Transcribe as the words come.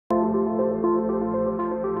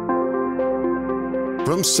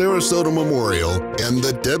From Sarasota Memorial and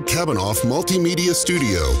the Deb Kavanaugh Multimedia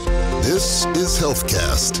Studio, this is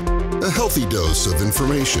HealthCast, a healthy dose of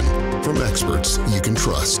information from experts you can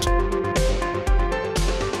trust.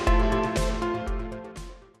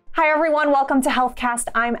 Hi everyone, welcome to HealthCast.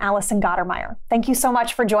 I'm Allison Gottermeyer. Thank you so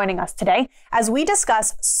much for joining us today as we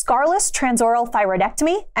discuss Scarless Transoral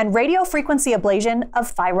Thyroidectomy and radiofrequency ablation of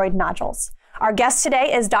thyroid nodules. Our guest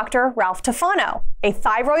today is Dr. Ralph Tufano, a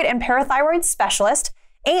thyroid and parathyroid specialist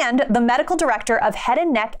and the medical director of head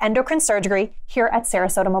and neck endocrine surgery here at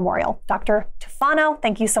Sarasota Memorial. Dr. Tufano,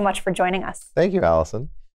 thank you so much for joining us. Thank you, Allison.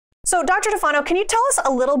 So Dr. Tufano, can you tell us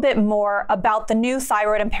a little bit more about the new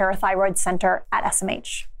Thyroid and Parathyroid Center at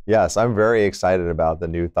SMH? Yes, I'm very excited about the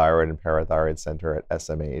new Thyroid and Parathyroid Center at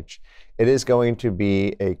SMH. It is going to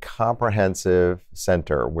be a comprehensive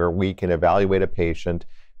center where we can evaluate a patient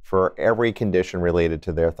for every condition related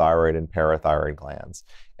to their thyroid and parathyroid glands.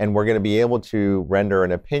 And we're going to be able to render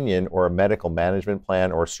an opinion or a medical management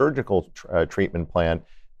plan or surgical treatment plan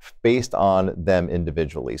based on them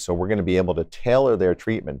individually. So we're going to be able to tailor their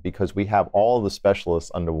treatment because we have all the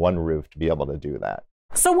specialists under one roof to be able to do that.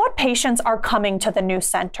 So what patients are coming to the new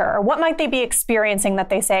center? What might they be experiencing that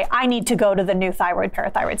they say, I need to go to the new Thyroid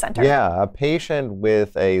Parathyroid Center? Yeah, a patient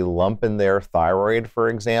with a lump in their thyroid, for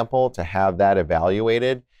example, to have that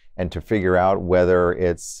evaluated and to figure out whether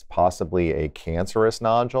it's possibly a cancerous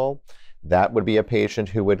nodule. That would be a patient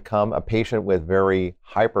who would come, a patient with very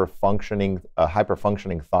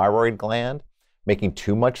hyperfunctioning thyroid gland, making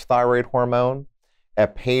too much thyroid hormone, a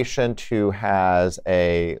patient who has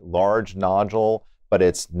a large nodule, but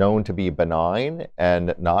it's known to be benign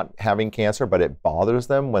and not having cancer, but it bothers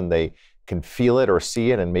them when they can feel it or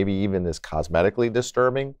see it and maybe even is cosmetically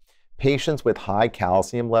disturbing. Patients with high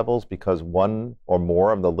calcium levels because one or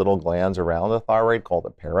more of the little glands around the thyroid, called the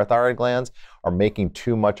parathyroid glands, are making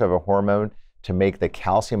too much of a hormone to make the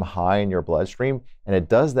calcium high in your bloodstream. And it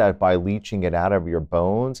does that by leaching it out of your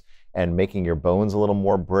bones and making your bones a little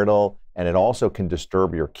more brittle. And it also can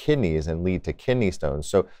disturb your kidneys and lead to kidney stones.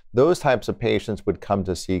 So those types of patients would come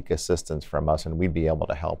to seek assistance from us and we'd be able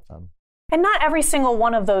to help them. And not every single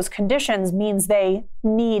one of those conditions means they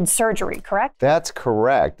need surgery, correct? That's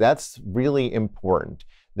correct. That's really important.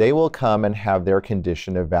 They will come and have their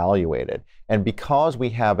condition evaluated. And because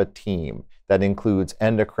we have a team that includes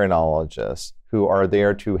endocrinologists who are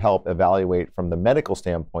there to help evaluate from the medical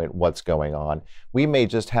standpoint what's going on, we may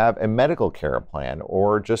just have a medical care plan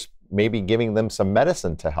or just maybe giving them some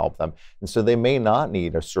medicine to help them. And so they may not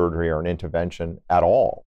need a surgery or an intervention at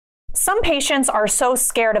all. Some patients are so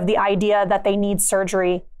scared of the idea that they need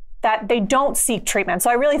surgery that they don't seek treatment. So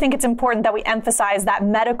I really think it's important that we emphasize that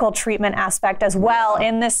medical treatment aspect as well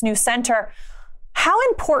in this new center. How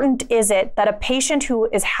important is it that a patient who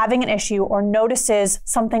is having an issue or notices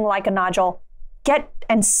something like a nodule get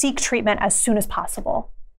and seek treatment as soon as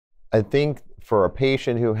possible? I think for a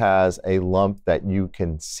patient who has a lump that you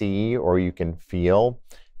can see or you can feel,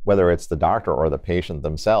 whether it's the doctor or the patient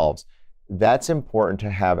themselves, that's important to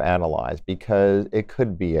have analyzed because it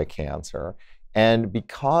could be a cancer. And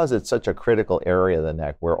because it's such a critical area of the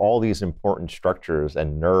neck where all these important structures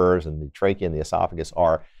and nerves and the trachea and the esophagus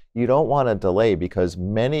are, you don't want to delay because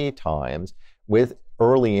many times with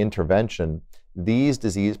early intervention, these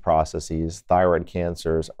disease processes, thyroid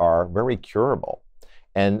cancers, are very curable.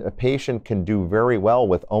 And a patient can do very well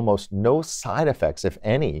with almost no side effects, if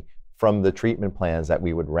any, from the treatment plans that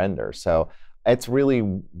we would render. So it's really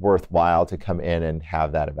worthwhile to come in and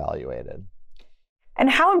have that evaluated. And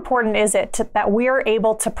how important is it that we are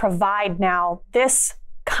able to provide now this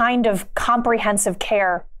kind of comprehensive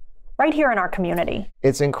care right here in our community?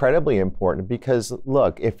 It's incredibly important because,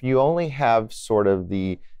 look, if you only have sort of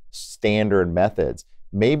the standard methods,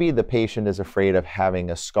 maybe the patient is afraid of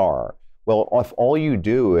having a scar. Well, if all you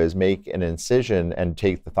do is make an incision and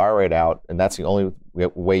take the thyroid out, and that's the only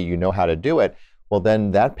way you know how to do it, well,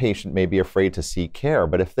 then that patient may be afraid to seek care.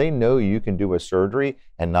 But if they know you can do a surgery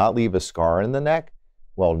and not leave a scar in the neck,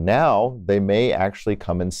 well, now they may actually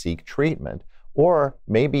come and seek treatment, or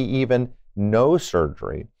maybe even no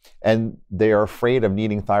surgery. And they are afraid of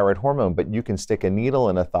needing thyroid hormone, but you can stick a needle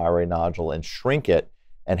in a thyroid nodule and shrink it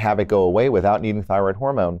and have it go away without needing thyroid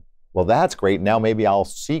hormone. Well, that's great. Now maybe I'll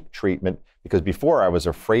seek treatment because before I was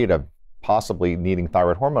afraid of possibly needing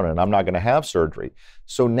thyroid hormone and I'm not going to have surgery.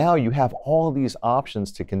 So now you have all these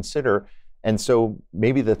options to consider. And so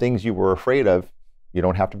maybe the things you were afraid of, you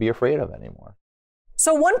don't have to be afraid of anymore.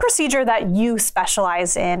 So one procedure that you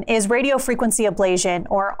specialize in is radiofrequency ablation,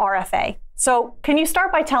 or RFA. So can you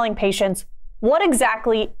start by telling patients what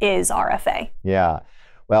exactly is RFA? Yeah.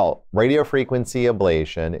 Well, radiofrequency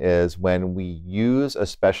ablation is when we use a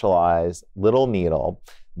specialized little needle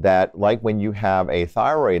that, like when you have a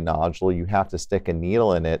thyroid nodule, you have to stick a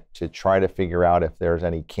needle in it to try to figure out if there's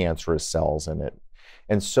any cancerous cells in it.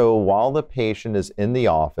 And so while the patient is in the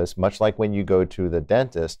office, much like when you go to the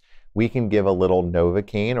dentist, we can give a little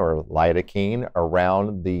Novocaine or lidocaine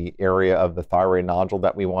around the area of the thyroid nodule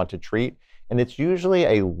that we want to treat. And it's usually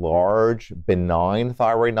a large, benign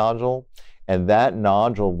thyroid nodule. And that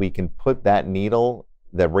nodule, we can put that needle,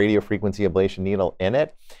 the radiofrequency ablation needle, in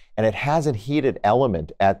it, and it has a heated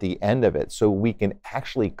element at the end of it, so we can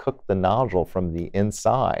actually cook the nodule from the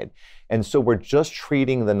inside. And so we're just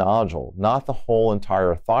treating the nodule, not the whole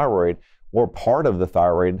entire thyroid or part of the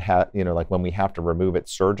thyroid, like when we have to remove it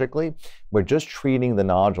surgically. We're just treating the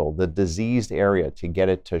nodule, the diseased area, to get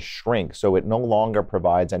it to shrink so it no longer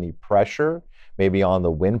provides any pressure, maybe on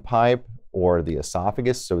the windpipe or the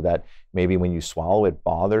esophagus, so that maybe when you swallow it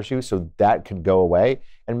bothers you, so that could go away.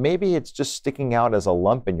 And maybe it's just sticking out as a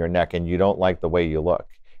lump in your neck and you don't like the way you look.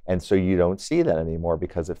 And so you don't see that anymore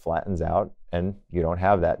because it flattens out and you don't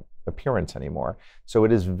have that appearance anymore. So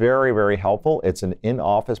it is very, very helpful. It's an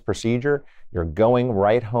in-office procedure. You're going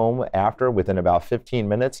right home after within about 15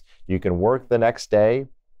 minutes. You can work the next day.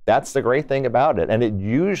 That's the great thing about it. And it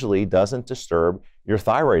usually doesn't disturb your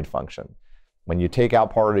thyroid function. When you take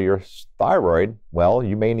out part of your thyroid, well,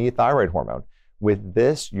 you may need thyroid hormone. With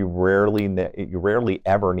this, you rarely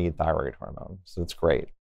ever need thyroid hormone. So it's great.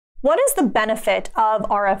 What is the benefit of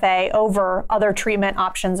RFA over other treatment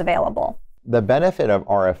options available? The benefit of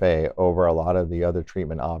RFA over a lot of the other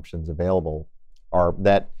treatment options available are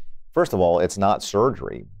that, first of all, it's not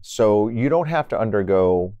surgery. So you don't have to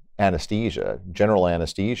undergo anesthesia, general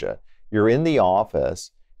anesthesia. You're in the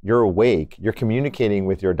office, you're awake, you're communicating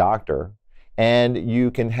with your doctor, and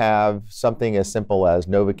you can have something as simple as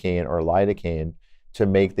Novocaine or lidocaine to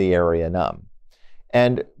make the area numb.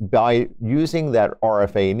 And by using that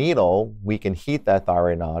RFA needle, we can heat that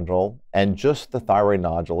thyroid nodule and just the thyroid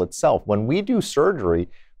nodule itself. When we do surgery,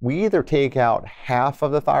 we either take out half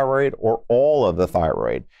of the thyroid or all of the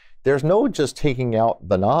thyroid. There's no just taking out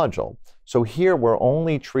the nodule. So here we're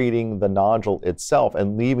only treating the nodule itself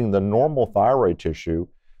and leaving the normal thyroid tissue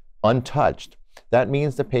untouched. That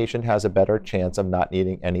means the patient has a better chance of not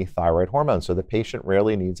needing any thyroid hormone. So the patient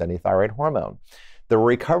rarely needs any thyroid hormone. The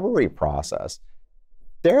recovery process,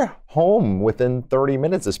 they're home within 30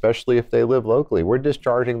 minutes, especially if they live locally. We're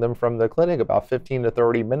discharging them from the clinic about 15 to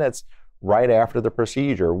 30 minutes right after the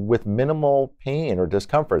procedure with minimal pain or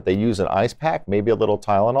discomfort. They use an ice pack, maybe a little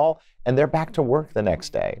Tylenol, and they're back to work the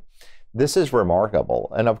next day. This is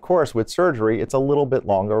remarkable. And of course, with surgery, it's a little bit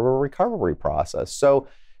longer of a recovery process. So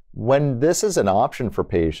when this is an option for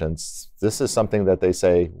patients, this is something that they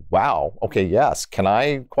say, wow, okay, yes, can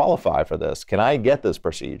I qualify for this? Can I get this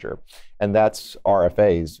procedure? And that's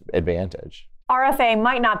RFA's advantage. RFA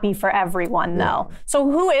might not be for everyone, though.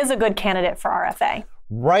 So who is a good candidate for RFA?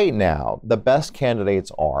 Right now, the best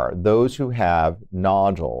candidates are those who have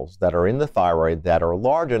nodules that are in the thyroid that are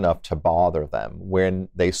large enough to bother them. When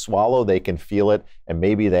they swallow, they can feel it, and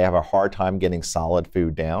maybe they have a hard time getting solid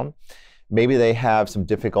food down. Maybe they have some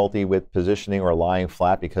difficulty with positioning or lying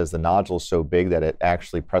flat because the nodule is so big that it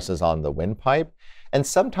actually presses on the windpipe. And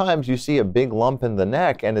sometimes you see a big lump in the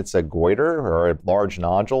neck and it's a goiter or a large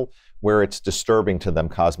nodule where it's disturbing to them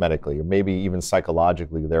cosmetically, or maybe even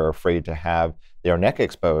psychologically they're afraid to have their neck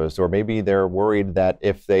exposed, or maybe they're worried that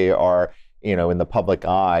if they are, in the public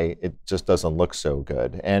eye, it just doesn't look so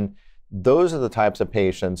good. And those are the types of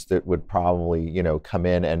patients that would probably, come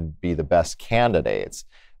in and be the best candidates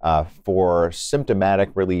for symptomatic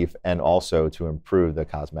relief and also to improve the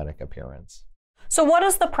cosmetic appearance. So what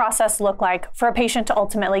does the process look like for a patient to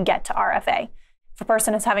ultimately get to RFA? If a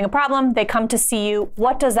person is having a problem, they come to see you,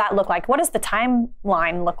 what does that look like? What does the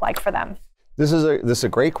timeline look like for them? This is a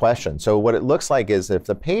great question. So what it looks like is if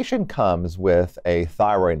the patient comes with a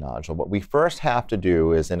thyroid nodule, what we first have to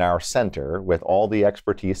do is in our center, with all the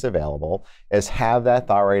expertise available, is have that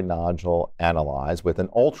thyroid nodule analyzed with an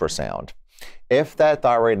ultrasound. If that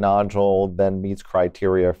thyroid nodule then meets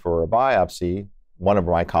criteria for a biopsy, one of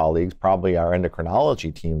my colleagues, probably our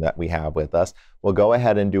endocrinology team that we have with us, will go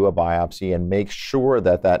ahead and do a biopsy and make sure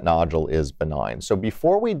that that nodule is benign. So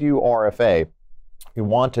before we do RFA, we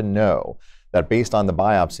want to know that based on the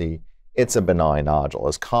biopsy, it's a benign nodule,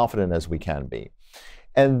 as confident as we can be.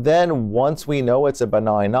 And then once we know it's a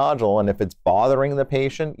benign nodule, and if it's bothering the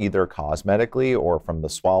patient, either cosmetically or from the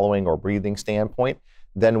swallowing or breathing standpoint,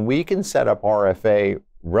 then we can set up RFA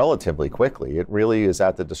relatively quickly. It really is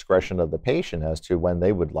at the discretion of the patient as to when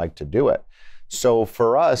they would like to do it. So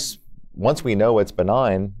for us, once we know it's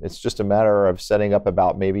benign, it's just a matter of setting up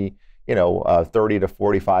about maybe, a 30 to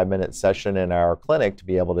 45-minute session in our clinic to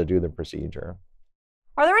be able to do the procedure.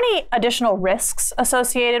 Are there any additional risks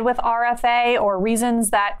associated with RFA or reasons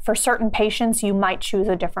that for certain patients you might choose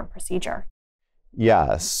a different procedure?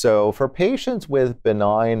 Yes. So for patients with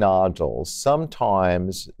benign nodules,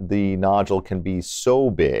 sometimes the nodule can be so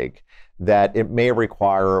big that it may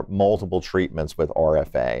require multiple treatments with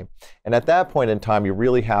RFA. And at that point in time, you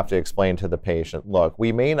really have to explain to the patient, look,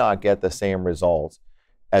 we may not get the same results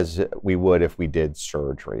as we would if we did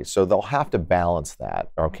surgery. So they'll have to balance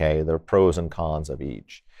that, okay? There are pros and cons of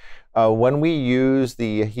each. When we use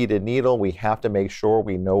the heated needle, we have to make sure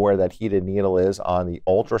we know where that heated needle is on the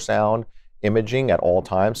ultrasound imaging at all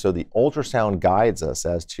times. So the ultrasound guides us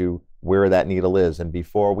as to where that needle is. And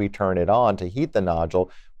before we turn it on to heat the nodule,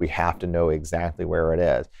 we have to know exactly where it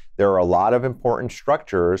is. There are a lot of important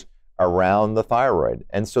structures around the thyroid.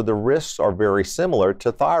 And so the risks are very similar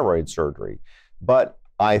to thyroid surgery. But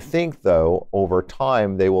I think, though, over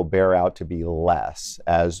time, they will bear out to be less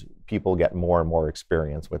as people get more and more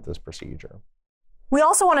experience with this procedure. We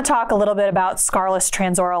also want to talk a little bit about Scarless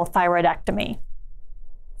Transoral Thyroidectomy.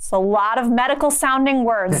 It's a lot of medical sounding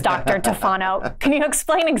words, Dr. Tufano. Can you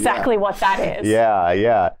explain exactly what that is?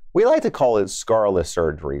 Yeah. We like to call it Scarless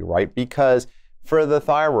surgery, right? Because for the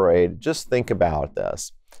thyroid, just think about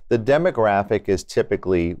this. The demographic is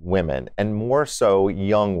typically women, and more so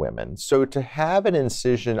young women. So to have an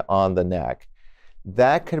incision on the neck,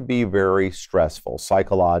 that could be very stressful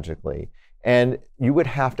psychologically. And you would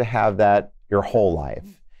have to have that your whole life.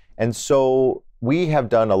 And so we have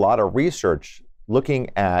done a lot of research looking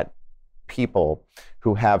at people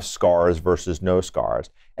who have scars versus no scars.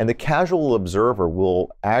 And the casual observer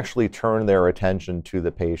will actually turn their attention to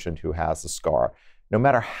the patient who has the scar, no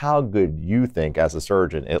matter how good you think as a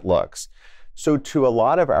surgeon it looks. So to a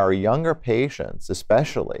lot of our younger patients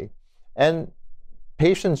especially, and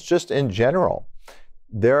patients just in general,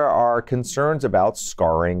 there are concerns about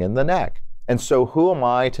scarring in the neck. And so who am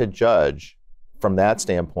I to judge from that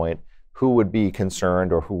standpoint who would be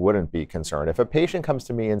concerned or who wouldn't be concerned? If a patient comes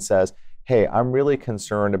to me and says, hey, I'm really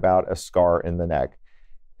concerned about a scar in the neck,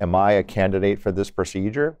 am I a candidate for this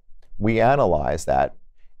procedure? We analyze that.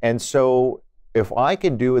 And so if I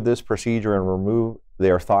can do this procedure and remove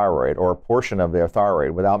their thyroid or a portion of their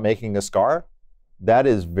thyroid without making a scar, that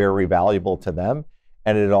is very valuable to them.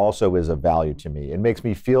 And it also is of value to me. It makes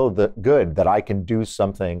me feel good that I can do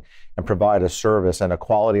something and provide a service and a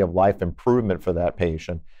quality of life improvement for that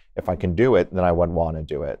patient. If I can do it, then I would want to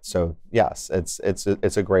do it. So yes,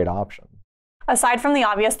 it's a great option. Aside from the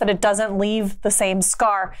obvious that it doesn't leave the same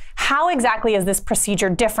scar, how exactly is this procedure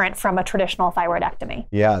different from a traditional thyroidectomy?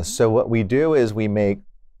 Yeah, so what we do is we make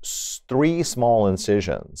 3 small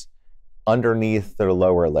incisions underneath the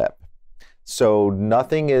lower lip. So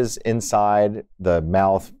nothing is inside the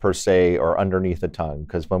mouth per se or underneath the tongue,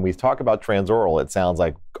 because when we talk about transoral, it sounds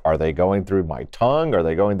like, are they going through my tongue? Are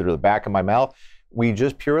they going through the back of my mouth? We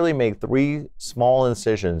just purely make 3 small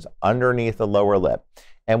incisions underneath the lower lip.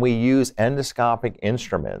 And we use endoscopic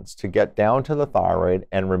instruments to get down to the thyroid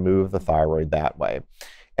and remove the thyroid that way.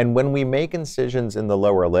 And when we make incisions in the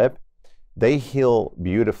lower lip, they heal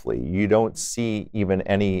beautifully. You don't see even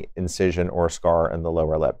any incision or scar in the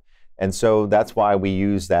lower lip. And so that's why we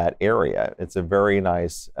use that area. It's a very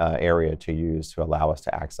nice area to use to allow us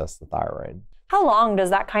to access the thyroid. How long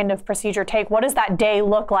does that kind of procedure take? What does that day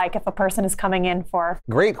look like if a person is coming in for?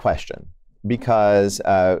 Great question. Because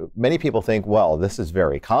many people think, well, this is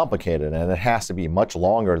very complicated and it has to be much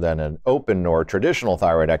longer than an open or traditional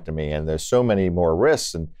thyroidectomy, and there's so many more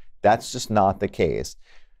risks, and that's just not the case.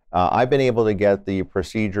 I've been able to get the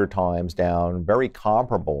procedure times down very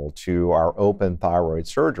comparable to our open thyroid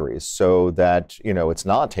surgeries, so that it's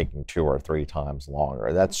not taking 2 or 3 times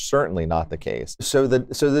longer. That's certainly not the case. So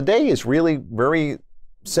the day is really very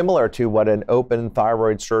similar to what an open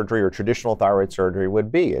thyroid surgery or traditional thyroid surgery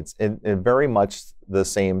would be. It's in very much the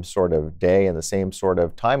same sort of day and the same sort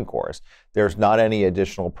of time course. There's not any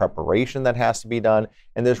additional preparation that has to be done,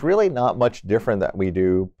 and there's really not much different that we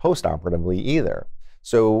do post-operatively either.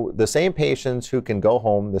 So the same patients who can go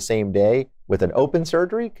home the same day with an open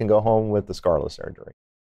surgery can go home with the Scarless surgery.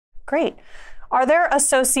 Great. Are there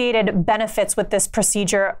associated benefits with this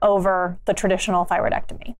procedure over the traditional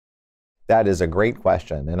thyroidectomy? That is a great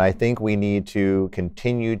question, and I think we need to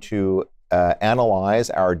continue to analyze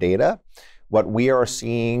our data. What we are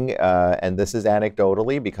seeing, and this is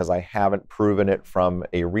anecdotally because I haven't proven it from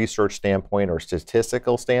a research standpoint or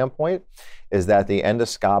statistical standpoint, is that the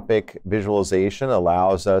endoscopic visualization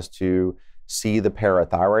allows us to see the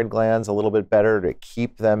parathyroid glands a little bit better, to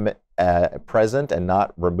keep them present and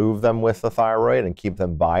not remove them with the thyroid and keep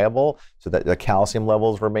them viable so that the calcium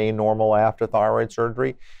levels remain normal after thyroid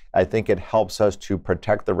surgery. I think it helps us to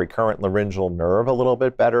protect the recurrent laryngeal nerve a little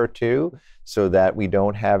bit better too, so that we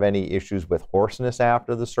don't have any issues with hoarseness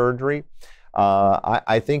after the surgery.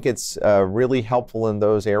 I think it's really helpful in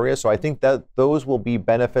those areas. So I think that those will be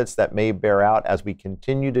benefits that may bear out as we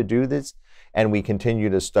continue to do this and we continue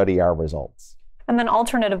to study our results. And then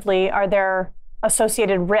alternatively, are there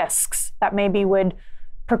associated risks that maybe would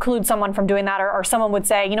preclude someone from doing that, or someone would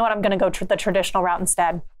say, you know what, I'm going to go the traditional route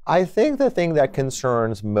instead? I think the thing that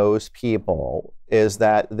concerns most people is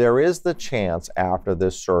that there is the chance after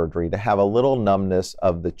this surgery to have a little numbness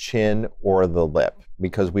of the chin or the lip,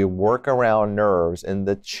 because we work around nerves in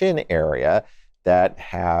the chin area that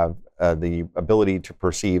have the ability to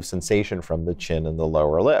perceive sensation from the chin and the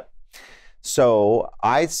lower lip. So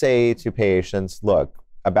I say to patients, look,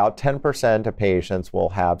 about 10% of patients will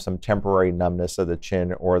have some temporary numbness of the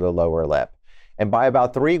chin or the lower lip. And by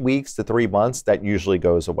about 3 weeks to 3 months, that usually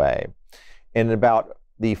goes away. In about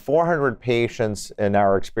the 400 patients in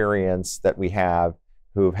our experience that we have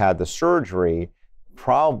who have had the surgery,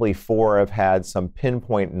 probably 4 have had some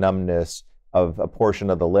pinpoint numbness of a portion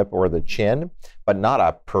of the lip or the chin, but not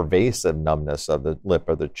a pervasive numbness of the lip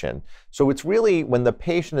or the chin. So it's really, when the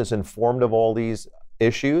patient is informed of all these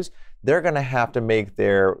issues, they're going to have to make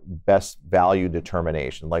their best value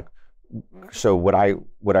determination. Like, so would I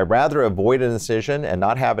rather avoid an incision and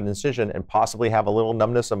not have an incision and possibly have a little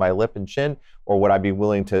numbness of my lip and chin, or would I be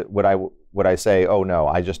willing to, would I say, oh no,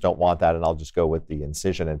 I just don't want that and I'll just go with the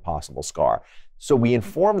incision and possible scar? So we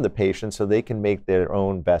inform the patient so they can make their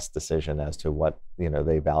own best decision as to what,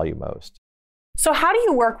 they value most. So how do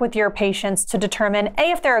you work with your patients to determine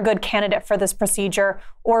A, if they're a good candidate for this procedure,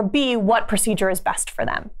 or B, what procedure is best for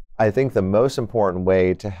them? I think the most important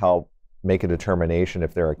way to help make a determination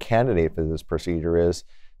if they're a candidate for this procedure is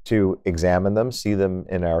to examine them, see them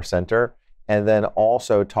in our center, and then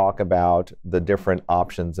also talk about the different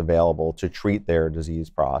options available to treat their disease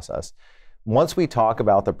process. Once we talk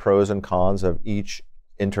about the pros and cons of each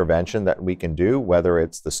intervention that we can do, whether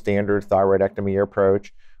it's the standard thyroidectomy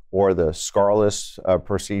approach or the Scarless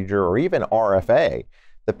procedure or even RFA,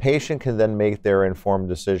 the patient can then make their informed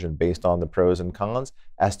decision based on the pros and cons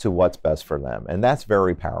as to what's best for them. And that's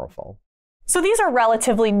very powerful. So these are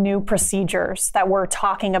relatively new procedures that we're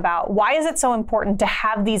talking about. Why is it so important to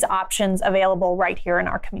have these options available right here in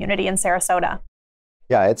our community in Sarasota?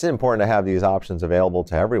 Yeah, it's important to have these options available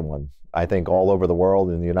to everyone, I think all over the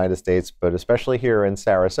world, in the United States, but especially here in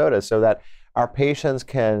Sarasota, so that our patients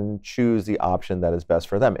can choose the option that is best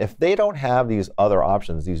for them. If they don't have these other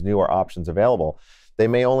options, these newer options available, they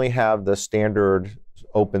may only have the standard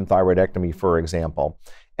open thyroidectomy, for example.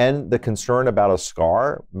 And the concern about a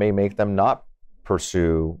scar may make them not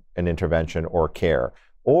pursue an intervention or care.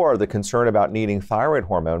 Or the concern about needing thyroid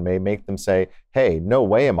hormone may make them say, hey, no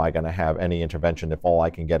way am I going to have any intervention if all I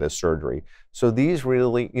can get is surgery. So these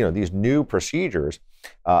really, these new procedures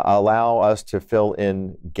allow us to fill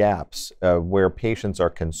in gaps where patients are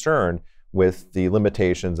concerned with the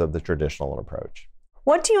limitations of the traditional approach.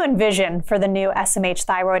 What do you envision for the new SMH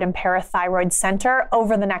Thyroid and Parathyroid Center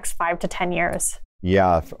over the next 5 to 10 years?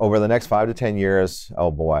 Yeah, over the next 5 to 10 years, oh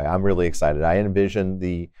boy, I'm really excited. I envision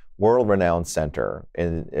the world-renowned center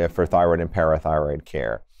for thyroid and parathyroid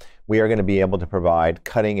care. We are going to be able to provide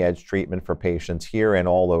cutting-edge treatment for patients here and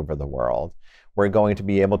all over the world. We're going to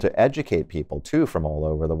be able to educate people too from all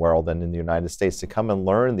over the world and in the United States to come and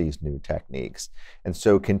learn these new techniques. And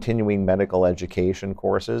so continuing medical education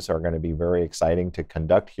courses are going to be very exciting to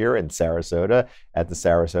conduct here in Sarasota at the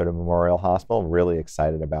Sarasota Memorial Hospital. I'm really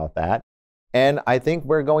excited about that. And I think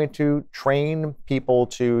we're going to train people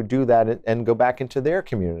to do that and go back into their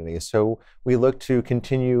communities. So we look to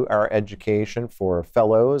continue our education for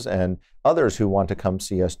fellows and others who want to come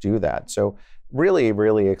see us do that. So really,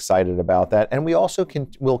 really excited about that. And we also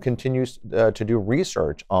will continue to do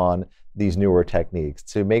research on these newer techniques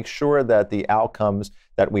to make sure that the outcomes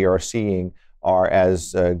that we are seeing are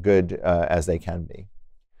as good as they can be.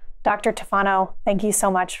 Dr. Tufano, thank you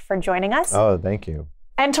so much for joining us. Oh, thank you.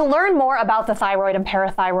 And to learn more about the Thyroid and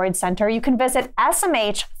Parathyroid Center, you can visit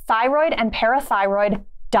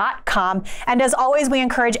smhthyroidandparathyroid.com. And as always, we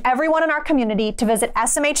encourage everyone in our community to visit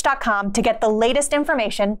smh.com to get the latest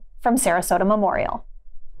information from Sarasota Memorial.